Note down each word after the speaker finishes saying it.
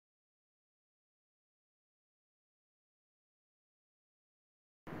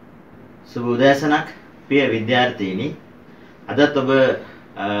සුබ උදෑසනක් ප්‍රිය විද්‍යාර්ථීනි. අදත් ඔබ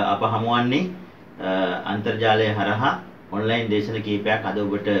අප හමුවන්නේ අන්තර්ජාලය හරහා ඔන්ලයින් දේශන කීපයක් අද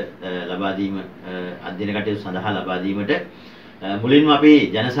ඔබට ලබා දීම අධ්‍යයන කටයුතු සඳහා ලබා දීමට මුලින්ම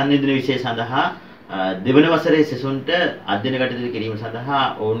අපි ජනසන්නිධාන විෂය සඳහා දෙවන වසරේ සිසුන්ට අධ්‍යයන කටයුතු කිරීම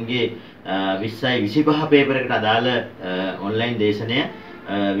සඳහා ඔවුන්ගේ 20යි 25 පේපර් එකට අදාළ ඔන්ලයින් දේශනය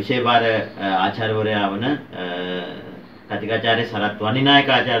විෂය භාර ආචාර්යවරයා වන කතිකාචාර්ය සරත් වනිනායක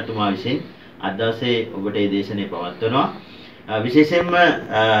ආචාර්යතුමා විසින් අද දවසේ ඔබට මේ දේශනය පවත්වනවා. විශේෂයෙන්ම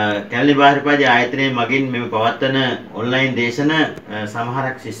කැලණි බාහිරපාදී ආයතනයේ මගින් මෙම පවත්වන ඔන්ලයින් දේශන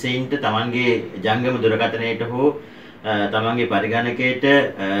සමහරක් ශිෂ්‍යයින්ට තමන්ගේ ජංගම දුරකථනයට හෝ තමන්ගේ පරිගණකයට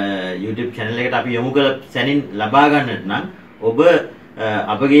YouTube channel එකට අපි යොමු කළ සැනින් ලබා ගන්නට නම් ඔබ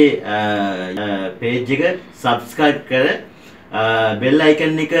අපගේ page එක subscribe කර bell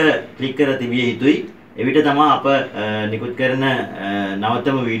icon එක click කර තිබිය යුතුයි. එවිට තමයි අප නිකුත් කරන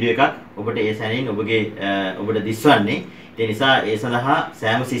නවතම වීඩියෝ එකක් ඔබට ඒ සැනින් ඔබට දිස්වන්නේ. ඒ නිසා ඒ සඳහා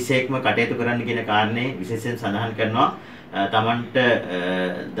සෑම ශිෂ්‍යයෙක්ම කටයුතු කරන්න කියන කාරණේ විශේෂයෙන් සඳහන් කරනවා. තමන්ට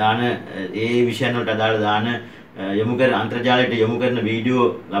දාන ඒ විෂයන් වලට අදාළ දාන යොමු කර අන්තර්ජාලයට යොමු කරන වීඩියෝ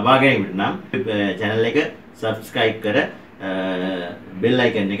ලබා ගැනීමට නම් channel එක subscribe කර bell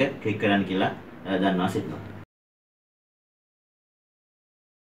icon එක click කරන්න කියලා දන්වා සිටිනවා.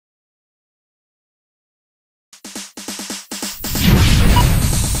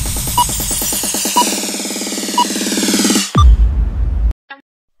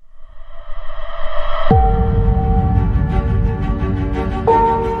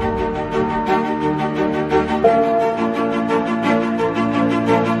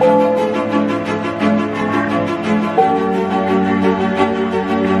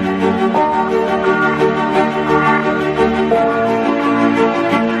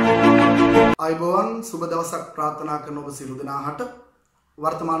 සුබ දවසක් ප්‍රාර්ථනා කරන ඔබ සියලු දෙනාට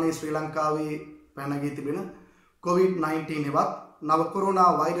වර්තමානයේ ශ්‍රී ලංකාවේ පැනගී තිබෙන COVID-19 එවත් නව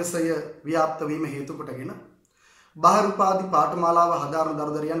කොරෝනා වෛරසය ව්‍යාප්ත වීම හේතු කොටගෙන බාහිර උපාධි පාඨමාලාව හදාරන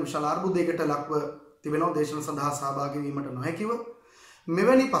දරුදරියන් විශාල අර්බුදයකට ලක්ව තිබෙනවා. දේශන සඳහා සහභාගී වීමට නොහැකිව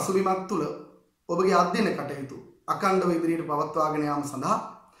මෙවැනි පසුබිමක් තුළ ඔබගේ අධ්‍යයන කටයුතු අඛණ්ඩව ඉදිරියට පවත්වාගෙන යාම සඳහා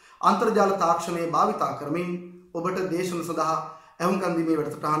අන්තර්ජාල තාක්ෂණය භාවිතා කරමින් ඔබට දේශන සඳහා ඇහුම්කන් දීමේ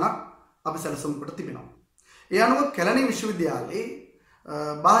වැඩසටහනක් අපි සැලසුම් කොට තිබෙනවා. ඒ අනුව කැලණි විශ්වවිද්‍යාලයේ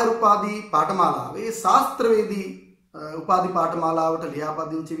බාහිර උපාධි පාඨමාලාවේ ශාස්ත්‍රවේදී උපාධි පාඨමාලාවට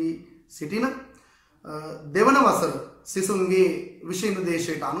ලියාපදිංචි වී සිටින දෙවන වසර සිසුන්ගේ විෂය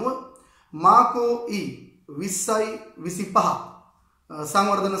නිර්දේශයට අනුව මාකෝ E 20යි 25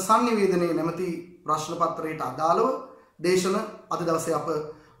 සංවර්ධන sannivedanaya නැමැති ප්‍රශ්න පත්‍රයට අදාළව දේශන අද දවසේ අප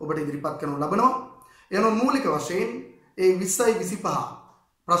ඔබට ඉදිරිපත් කරනු ලබනවා. එන මූලික වශයෙන් ඒ 20යි 25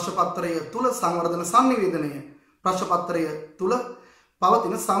 ප්‍රශ්න පත්‍රය තුල සංවර්ධන sannivedanaya ප්‍රශ්න පත්‍රය තුල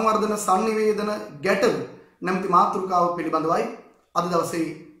පවතින සංවර්ධන sannivedana ගැටලු නැමැති මාතෘකාව පිළිබඳවයි අද දවසේ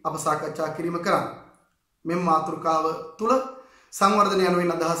අප සාකච්ඡා කිරීම කරන්නේ. මෙම මාතෘකාව තුල සංවර්ධන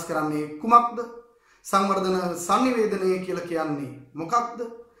යනුවෙන් අදහස් කරන්නේ කුමක්ද? සංවර්ධන sannivedanaya කියලා කියන්නේ මොකක්ද?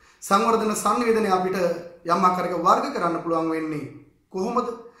 සංවර්ධන sannivedanaya අපිට යම් ආකාරයක වර්ග කරන්න පුළුවන් වෙන්නේ කොහොමද?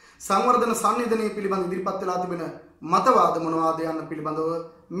 සංවර්ධන sannivedanaya පිළිබඳ ඉදිරිපත් වෙලා තිබෙන මතවාද මොනවාද යන්න පිළිබඳව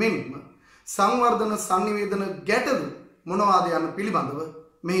මෙන්ම සංවර්ධන sannivedana ගැටලු මොනවාද යන්න පිළිබඳව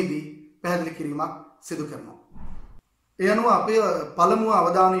මෙහිදී පැහැදිලි කිරීමක් සිදු කරනවා. ඒ අනුව අපේ පළමුව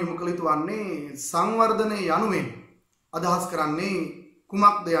අවධානය යොමු කළ යුතු වන්නේ සංවර්ධනය යනුවෙන් අදහස් කරන්නේ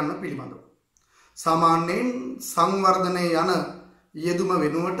කුමක්ද යන්න පිළිබඳව. සාමාන්‍යයෙන් සංවර්ධනය යන යෙදුම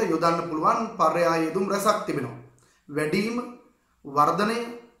වෙනුවට යොදන්න පුළුවන් පර්යාය යෙදුම් රැසක් තිබෙනවා. වැඩිම, වර්ධනය,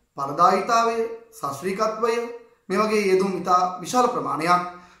 පරදායිතාවය, ශාස්ත්‍රීයත්වය මේ වගේ යෙදුම් ඉතා විශාල ප්‍රමාණයක්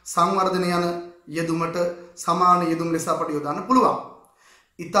සංවර්ධන යන යෙදුමට සමාන යෙදුම් ලෙස අපට යොදන්න පුළුවන්.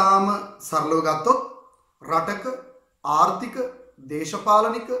 ඊටාම සරලව ගත්තොත් රටක ආර්ථික,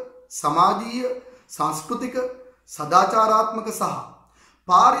 දේශපාලනික, සමාජීය, සංස්කෘතික, සදාචාරාත්මක සහ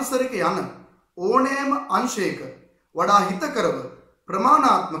පාරිසරික යන ඕනෑම අංශයක වඩා හිතකරව,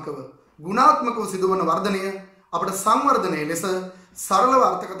 ප්‍රමාණාත්මකව, ගුණාත්මකව සිදුවන වර්ධනය අපට සංවර්ධනයේ ලෙස සරලව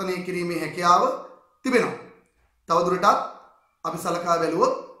අර්ථකථනය කිරීමේ හැකියාව තිබෙනවා. තවදුරටත් අපි සලකා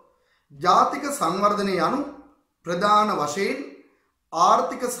බැලුවොත් ජාතික සංවර්ධනය යනු ප්‍රධාන වශයෙන්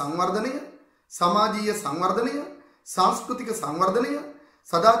ආර්ථික සංවර්ධනය, සමාජීය සංවර්ධනය, සංස්කෘතික සංවර්ධනය,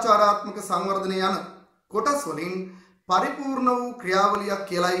 සදාචාරාත්මක සංවර්ධනය යන කොටස් වලින් පරිපූර්ණ වූ ක්‍රියාවලියක්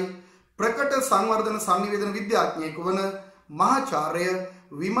කියලයි ප්‍රකට සංවර්ධන sannivedana විද්‍යාඥයෙකු වන මහාචාර්ය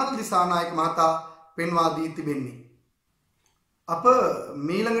විමල් දිසානායක මහතා පෙන්වා දී තිබෙන්නේ. අප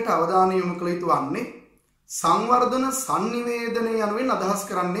මීළඟට අවධානය යොමු කළ යුතු වන්නේ සංවර්ධන sannivedana යනුවෙන් අදහස්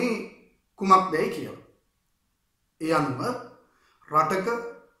කරන්නේ කුමක්දයි කියලා. ඒ අනුව රටක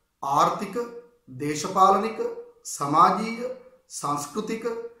ආර්ථික, දේශපාලනික, සමාජීය, සංස්කෘතික,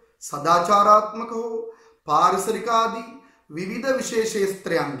 සදාචාරාත්මක හෝ පාරිසරික ආදී විවිධ විශේෂ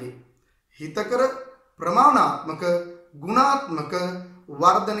ක්ෂේත්‍රයන්ගේ හිතකර ප්‍රමාණාත්මක ගුණාත්මක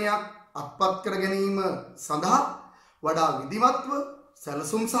වර්ධනයක් අත්පත් කර ගැනීම සඳහා වඩා විධිමත්ව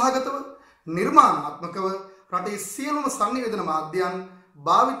සැලසුම් සහගතව නිර්මාණාත්මකව රටේ සියලුම සංනිවේදන මාධ්‍යයන්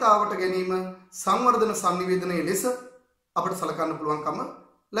භාවිතාවට ගැනීම සංවර්ධන සංනිවේදනයේ ලෙස අපට සලකන්න පුළුවන්කම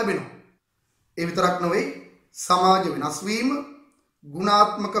ලැබෙනවා. ඒ විතරක් නොවේ සමාජ වෙනස් වීම,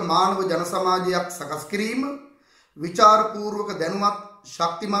 ගුණාත්මක මානව ජන සමාජයක් සකස් කිරීම, විචාරපූර්වක දැනුමත්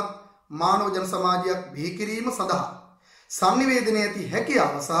ශක්තිමත් මානව ජන සමාජයක් බිහි කිරීම සඳහා සංනිවේදනයේ ඇති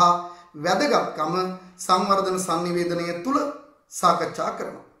හැකියාව සහ වැදගත්කම සංවර්ධන සංනිවේදනය තුල සාකච්ඡා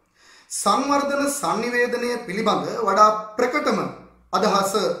කරනවා. සංවර්ධන සංනිවේදනය පිළිබඳ වඩා ප්‍රකටම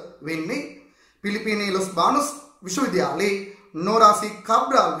අදහස වෙන්නේ පිලිපිනී ලොස් බානොස් විශ්වවිද්‍යාලයේ නෝරාසි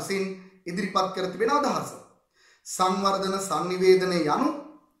කබ්‍රාල් විසින් ඉදිරිපත් කර තිබෙන අදහස. සංවර්ධන සංනිවේදනය යනු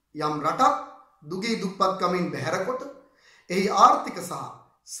යම් රටක් දුගී දුප්පත්කමින් බැහැර කොට එහි ආර්ථික සහ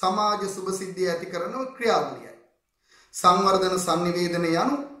සමාජ සුභසිද්ධිය ඇති කරන ක්‍රියාවලියයි. සංවර්ධන සංනිවේදනය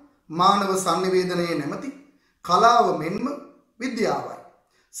යනු මානව සංනිවේදනයේ නැමැති කලාව මෙන්ම විද්‍යාවයි.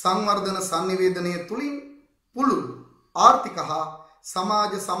 සංවර්ධන සංනිවේදනය තුලින් පුළුල් ආර්ථික හා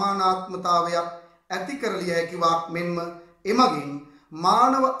සමාජ සමානාත්මතාවයක් ඇති කරලිය හැකිවක් මෙන්ම එමගින්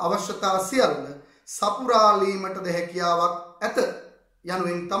මානව අවශ්‍යතා සියල්ල සපුරාලීමටද හැකියාවක් ඇත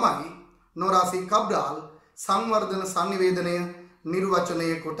යනුවෙන් තමයි නෝරාසි කබ්‍රාල් සංවර්ධන සංනිවේදනය නිර්වචනය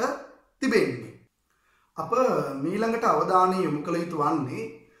කොට තිබෙන්නේ. අප මීළඟට අවධානය යොමු කළ යුතු වන්නේ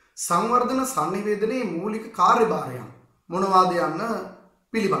සංවර්ධන සංනිවේදනයේ මූලික කාර්යභාරයන් මොනවාද යන්න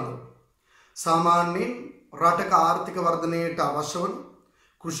පිළිබඳව. සාමාන්‍යයෙන් රටක ආර්ථික වර්ධනයට අවශ්‍ය වන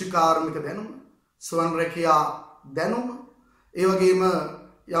කෘෂිකාර්මික දැනුම, ස්වයං රැකියා දැනුම, ඒ වගේම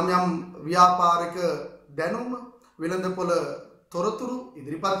යම් යම් ව්‍යාපාරික දැනුම, වෙළඳපොළ තොරතුරු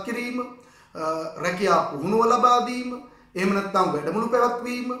ඉදිරිපත් කිරීම, රැකියා පුහුණුව ලබා දීම, එහෙම නැත්නම් වැඩමුළු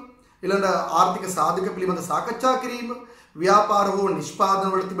පැවැත්වීම, ඊළඟ ආර්ථික සාධක පිළිබඳ සාකච්ඡා කිරීම, ව්‍යාපාර හෝ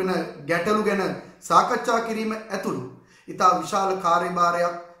නිෂ්පාදන වල තිබෙන ගැටලු ගැන සාකච්ඡා කිරීම ඇතුළු ඉතා විශාල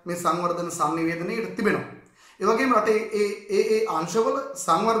කාර්යභාරයක් මේ සංවර්ධන සංනිවේදනයේ තිබෙනවා. ඒ වගේම රටේ ඒ අංශවල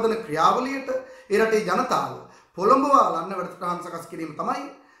සංවර්ධන ක්‍රියාවලියට ඒ රටේ ජනතාව පොළඹවා ලන්න වැඩසටහන් සකස් කිරීම තමයි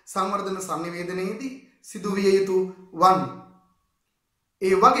සංවර්ධන සංනිවේදනයේදී සිදු විය යුතු වන්නේ.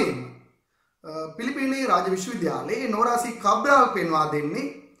 ඒ වගේම පිලිපිනී රාජ විශ්වවිද්‍යාලයේ නෝරාසි කබ්‍රාල් පෙන්වා දෙන්නේ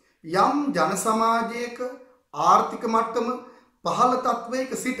යම් ජන සමාජයක ආර්ථික මට්ටම පහළ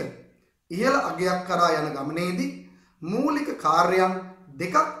තත්වයක සිට ඉහළ අගයක් කරා යන ගමනේදී මූලික කාර්යයන්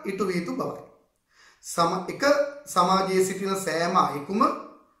දෙකක් ඉටු විය යුතු බවයි. එක සමාජයේ සිටින සෑම අයෙකුම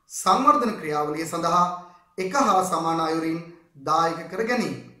සංවර්ධන ක්‍රියාවලිය සඳහා එක හා සමාන අයුරින් දායක කර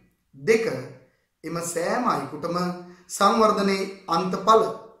ගැනීම. දෙක, එම සෑම අයෙකුටම සංවර්ධනයේ අන්තඵල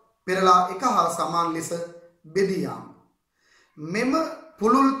පෙරලා එක හා සමාන ලෙස බෙදී යාම. මෙම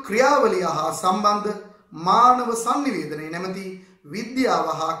පුළුල් ක්‍රියාවලිය හා සම්බන්ධ මානව සංනිවේදනය නැමැති විද්‍යාව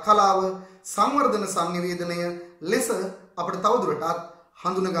හා කලාව සංවර්ධන සංනිවේදනය ලෙස අපට තවදුරටත්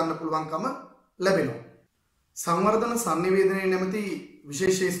හඳුනා ගන්න පුළුවන්කම ලැබෙනවා. සංවර්ධන සංනිවේදනය නැමැති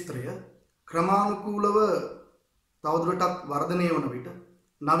විශේෂේස්ත්‍රය ක්‍රමානුකූලව තවදුරටත් වර්ධනය වන විට,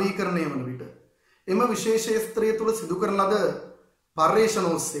 නවීකරණය වන විට එම විශේෂේස්ත්‍රය තුළ සිදු කරන ලද පර්යේෂණ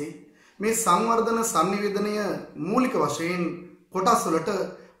ඔස්සේ මේ සංවර්ධන සංනිවේදනය මූලික වශයෙන් කොටස් වලට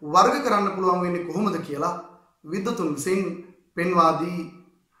වර්ග කරන්න පුළුවන් වෙන්නේ කොහොමද කියලා විද්වතුන් විසින් පෙන්වා දී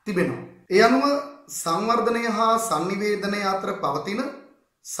තිබෙනවා. ඒ අනුව සංවර්ධනය හා සංනිවේදනය අතර පවතින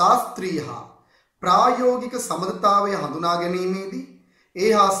ශාස්ත්‍රීය හා ප්‍රායෝගික සම්බන්ධතාවය හඳුනා ගැනීමේදී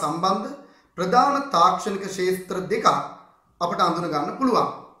ඒ හා සම්බන්ධ ප්‍රධාන තාක්ෂණික ක්ෂේත්‍ර දෙකක් අපට හඳුනා ගන්න පුළුවන්.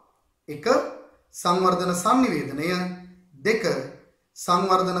 එක, සංවර්ධන සංනිවේදනය, දෙක,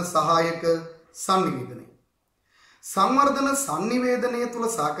 සංවර්ධන සහායක සංනිවේදනය. සංවර්ධන සංනිවේදනය තුල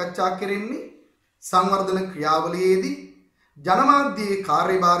සාකච්ඡා කෙරෙන්නේ සංවර්ධන ක්‍රියාවලියේදී ජනමාධ්‍යයේ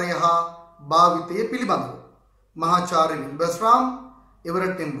කාර්යභාරය හා භාවිතය පිළිබඳව. මහාචාර්ය නිල්බස්රාම්,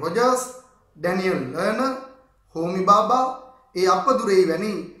 එවරට් එම් රොජර්ස්, ඩැනියල් ලර්නර්, හෝමි බාබා, ඒ අපදුරේ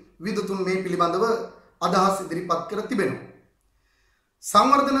වැනි විද්වතුන් මේ පිළිබඳව අදහස් ඉදිරිපත් කර තිබෙනවා.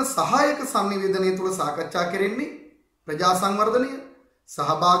 සංවර්ධන සහායක සංනිවේදනය තුල සාකච්ඡා කෙරෙන්නේ ප්‍රජා සංවර්ධනය,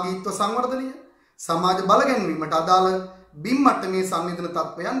 සහභාගීත්ව සංවර්ධනය, සමාජ බල ගැන්වීමට අදාළ බිම් මට්ටමේ සංවේදන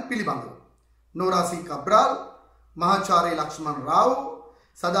තත්වයන් පිළිබඳව. නෝරාසි කබ්‍රාල්, මහාචාර්ය ලක්ෂ්මන් රාව්,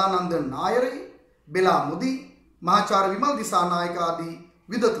 සදානන්ද නායරේ, බෙලා මුදි, මහාචාර්ය විමල් දිසානායක ආදී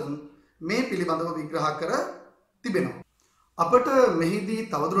විද්වතුන් මේ පිළිබඳව විග්‍රහ කර තිබෙනවා. අපට මෙහිදී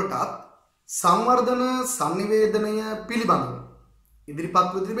තවදුරටත් සංවර්ධන සංනිවේදනය පිළිබඳව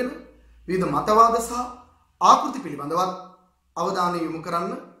ඉදිරිපත් වී තිබෙන විවිධ මතවාද සහ ආකෘති පිළිබඳවත් අවධානය යොමු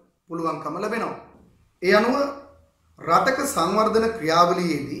කරන්න පුළුවන්කම ලැබෙනවා. ඒ අනුව රටක සංවර්ධන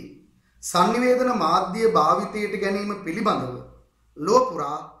ක්‍රියාවලියේදී sannivedana මාධ්‍ය භාවිතයට ගැනීම පිළිබඳව ලොව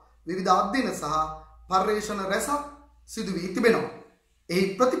පුරා විවිධ අධ්‍යයන සහ පර්යේෂණ රැසක් සිදු වී තිබෙනවා. එහි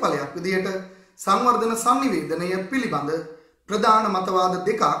ප්‍රතිඵලයක් විදිහට සංවර්ධන sannivedanය පිළිබඳ ප්‍රධාන මතවාද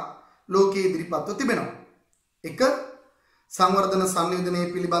දෙකක් ලෝකයේ ඉදිරිපත්ව තිබෙනවා. එක සංවර්ධන sannivedanය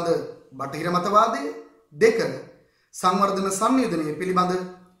පිළිබඳ බටහිර මතවාදය, දෙක සංවර්ධන sannivedanය පිළිබඳ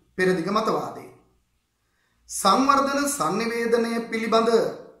පෙරදිග මතවාදය. සංවර්ධන sannivedanය පිළිබඳ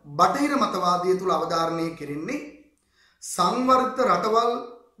බටහිර මතවාදය තුල අවධාරණය කෙරෙන්නේ සංවර්ධිත රටවල්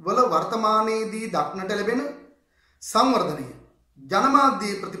වල වර්තමානයේදී දක්නට ලැබෙන සංවර්ධනය ජනමාධ්‍ය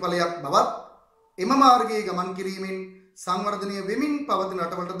ප්‍රතිඵලයක් බවත් එම මාර්ගයේ ගමන් කිරීමෙන් සංවර්ධනය වෙමින් පවතින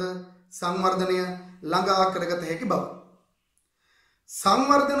රටවලටද සංවර්ධනය ළඟා කරගත හැකි බව.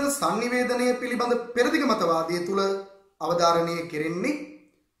 සංවර්ධන sannivedanය පිළිබඳ පෙරදිග මතවාදය තුල අවධාරණය කෙරෙන්නේ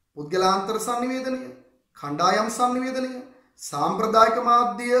පුද්ගලාන්තර sannivedanය, කණ්ඩායම් sannivedanය, සාම්ප්‍රදායික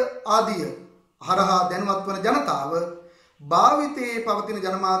මාධ්‍ය ආදිය හරහා දැනුවත් වන ජනතාව භාවිතයේ පවතින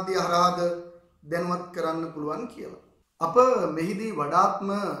ජනමාධ්‍ය හරහාද දැනුවත් කරන්න පුළුවන් කියලා. අප මෙහිදී වඩාත්ම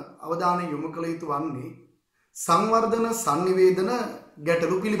අවධානය යොමු කළ යුතු වන්නේ සංවර්ධන sannivedana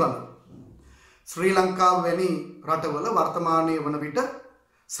ගැටලු පිළිබඳව. ශ්‍රී ලංකාව වැනි රටවල වර්තමානයේ වන විට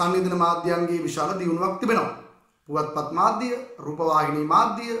සංනිධන මාධ්‍යයන්ගේ විශාල දියුණුවක් තිබෙනවා. පුවත්පත් මාධ්‍ය, රූපවාහිනී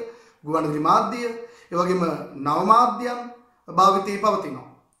මාධ්‍ය, ගුවන්විදුලි මාධ්‍ය, ඒ වගේම නව මාධ්‍යයන් භාවිතයේ පවතිනවා.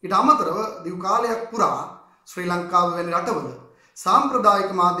 ඊට අමතරව දිගු කාලයක් පුරා ශ්‍රී ලංකාව වැනි රටවල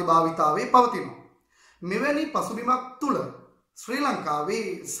සාම්ප්‍රදායික මාධ්‍ය භාවිතාවේ පවතිනවා. මෙවැනි පසුබිමක් තුල ශ්‍රී ලංකාවේ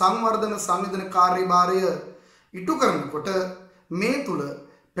සංවර්ධන sannivedana කාර්යභාරය ඉටු කරනකොට මේ තුල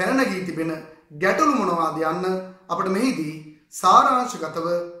පැන නැගී තිබෙන ගැටලු මොනවාද යන්න අපිට මෙහිදී සාරාංශගතව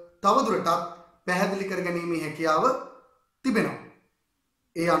තවදුරටත් පැහැදිලි කර ගැනීමේ හැකියාව තිබෙනවා.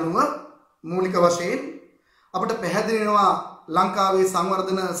 ඒ අනුව මූලික වශයෙන් අපිට පැහැදිලි වෙනවා ලංකාවේ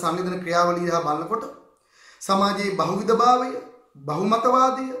සංවර්ධන sannivedana ක්‍රියාවලිය දිහා බලනකොට සමාජයේ බහුවිධභාවය,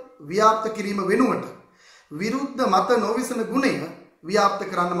 බහුමතවාදය ව්‍යාප්ත කිරීම වෙනුවට විරුද්ධ මත නොවිසන ගුණය ව්‍යාප්ත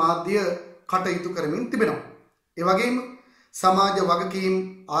කරන්න මාධ්‍ය කටයුතු කරමින් තිබෙනවා. ඒ වගේම සමාජ වගකීම්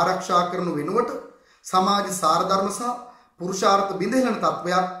ආරක්ෂා කරන වෙනුවට සමාජ සාරධර්ම සහ පුරුෂාර්ථ බිඳහෙළන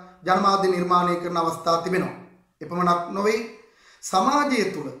තත්වයක් ජනමාධ්‍ය නිර්මාණය කරන අවස්ථා තිබෙනවා. එපමණක් නොවේ සමාජය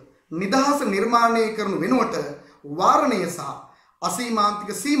තුළ නිදහස නිර්මාණය කරන වෙනුවට වාරණය සහ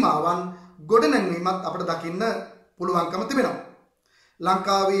අසීමාන්තික සීමාවන් ගොඩනැන්වීමත් අපට දකින්න පුළුවන්කම තිබෙනවා.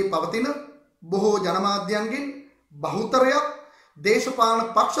 ලංකාවේ පවතින බොහෝ ජනමාධ්‍යයන්ගෙන් බහුතරයක් දේශපාලන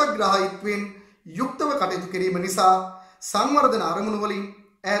පක්ෂග්‍රාහීත්වයෙන් යුක්තව කටයුතු කිරීම නිසා සංවර්ධන අරමුණු වලින්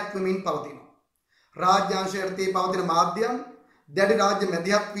ඈත් වෙමින් පවතිනවා. රාජ්‍යාංශයටදී පවතින මාධ්‍යයන් දැඩි රාජ්‍ය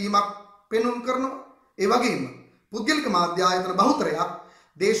මැදිහත් වීමක් පෙන්වුම් කරනවා. ඒ වගේම පුද්ගලික මාධ්‍ය ආයතන බහුතරයක්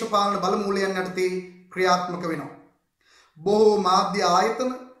දේශපාලන බලමූලයන් යටතේ ක්‍රියාත්මක වෙනවා. බොහෝ මාධ්‍ය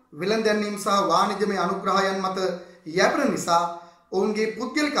ආයතන වෙළඳැන්වීම සහ වාණිජමය අනුග්‍රහයන් මත යැපෙන නිසා ඔවුන්ගේ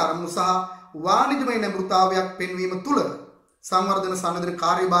පුද්ගලික අරමුණු සහ වාණිජමය නැඹුරුතාවයක් පෙන්වීම තුළ සංවර්ධන sannivedana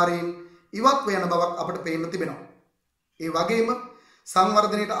කාර්යභාරයෙන් ඉවත්ව යන බවක් අපට පේන්න තිබෙනවා. ඒ වගේම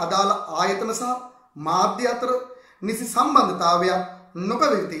සංවර්ධනයට අදාළ ආයතන සහ මාධ්‍ය අතර නිසි සම්බන්ධතාවයක්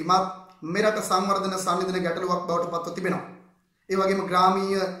නොපැවතීමත් මෙරට සංවර්ධන sannivedana ගැටලුවක් බවට පත්ව තිබෙනවා. ඒ වගේම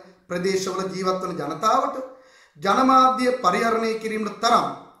ග්‍රාමීය ප්‍රදේශවල ජීවත් වන ජනතාවට ජනමාධ්‍ය පරිහරණය කිරීමට තරම්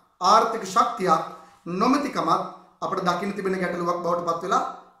ආර්ථික ශක්තියක් නොමැතිකමත් අපට දකින්න තිබෙන ගැටලුවක් බවට පත් වෙලා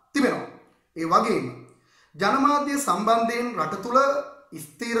තිබෙනවා. ඒ වගේම ජනමාධ්‍ය සම්බන්ධයෙන් රට තුළ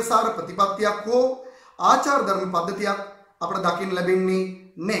ස්ථීරසාර ප්‍රතිපත්තියක් හෝ ආචාර ධර්ම පද්ධතියක් අපට දකින්න ලැබෙන්නේ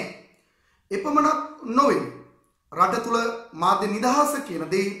නැහැ. එපමණක් නොවේ රට තුළ මාධ්‍ය නිදහස කියන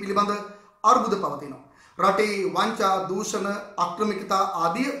දේ පිළිබඳ අර්බුද පවතිනවා. රටේ වංචා, දූෂණ, අක්‍රමිකතා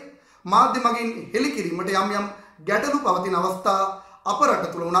ආදිය මාධ්‍ය මගින් හෙළි කිරීමට යම් යම් ගැටලු පවතින අවස්ථා අප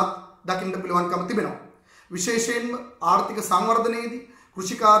රට තුළ උනත් දකින්න පුළුවන්කම තිබෙනවා. විශේෂයෙන්ම ආර්ථික සංවර්ධනයේදී,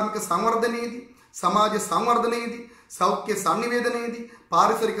 කෘෂිකාර්මික සංවර්ධනයේදී, සමාජ සංවර්ධනයේදී, සෞඛ්‍ය sannivedanaයේදී,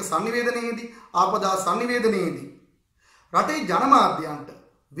 පාරිසරික sannivedanaයේදී, ආපදා sannivedanaයේදී රටේ ජනමාධ්‍යයන්ට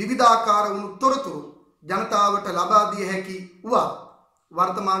විවිධාකාර වුණු තොරතුරු ජනතාවට ලබා දිය හැකි වුවත්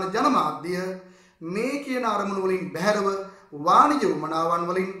වර්තමාන ජනමාධ්‍ය මේ කියන අරමුණු වලින් බැහැරව වාණිජ උමනාවන්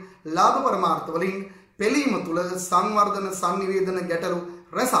වලින් ලාභ පරමාර්ථ වලින් පෙළීම තුළ සංවර්ධන sannivedana ගැටලු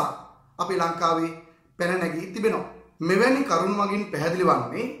රැසක් අපේ ලංකාවේ පැන නැගී තිබෙනවා. මෙවැනි කරුණු මගින් පැහැදිලි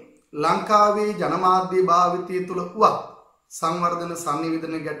වන්නේ ලංකාවේ ජනමාධ්‍ය භාවිතය තුළ වුවත් සංවර්ධන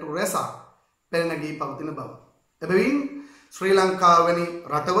sannivedana ගැටලු රැසක් පැන නැගී පවතින බව. එබැවින් ශ්‍රී ලංකාව වැනි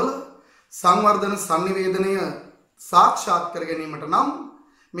රටවල සංවර්ධන sannivedanaya සාක්ෂාත් කර ගැනීමට නම්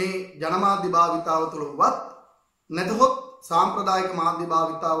මේ ජනමාධ්‍ය භාවිතාව තුළ වත් නැතහොත් සාම්ප්‍රදායික මාධ්‍ය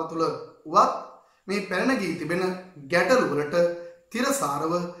භාවිතාව තුළ වත් මේ පැන ගී තිබෙන ගැටලු වලට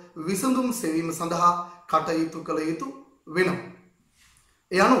තිරසාරව විසඳුම් සෙවීම සඳහා කටයුතු කළ යුතු වෙනවා.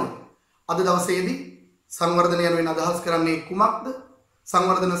 ඒ අනුව අද දවසේදී සංවර්ධන යනුවෙන් අදහස් කරන්නේ කුමක්ද?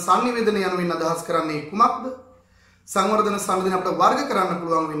 සංවර්ධන sannivedana යනුවෙන් අදහස් කරන්නේ කුමක්ද? සංවර්ධන sannivedana අපිට වර්ග කරන්න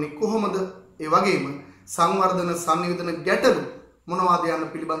පුළුවන් වෙන්නේ කොහොමද? ඒ වගේම සංවර්ධන sannivedana ගැටලු මොනවාද යන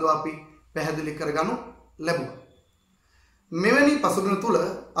පිළිබඳව අපි පැහැදිලි කරගනු ලැබුවා. මෙවැනි පසුබිම තුල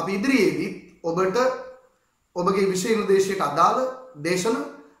අපි ඉදිරියේදී ඔබට ඔබගේ විෂය නිර්දේශයට අදාළ දේශන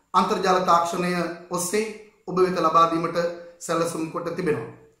අන්තර්ජාල තාක්ෂණය ඔස්සේ ඔබ වෙත ලබා දීමට සැලසුම් කොට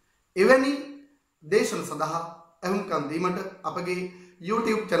තිබෙනවා. එවැනි දේශන සඳහා ඇහුම්කන් දීමට අපගේ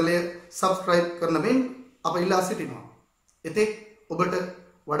YouTube channel එක subscribe කරන මෙන් අප ඉල්ලා සිටිනවා. එතෙක් ඔබට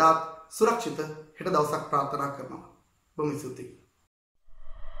වඩාත් සුරක්ෂිත හෙට දවසක් ප්‍රාර්ථනා කරනවා. බොහොම ස්තුතියි.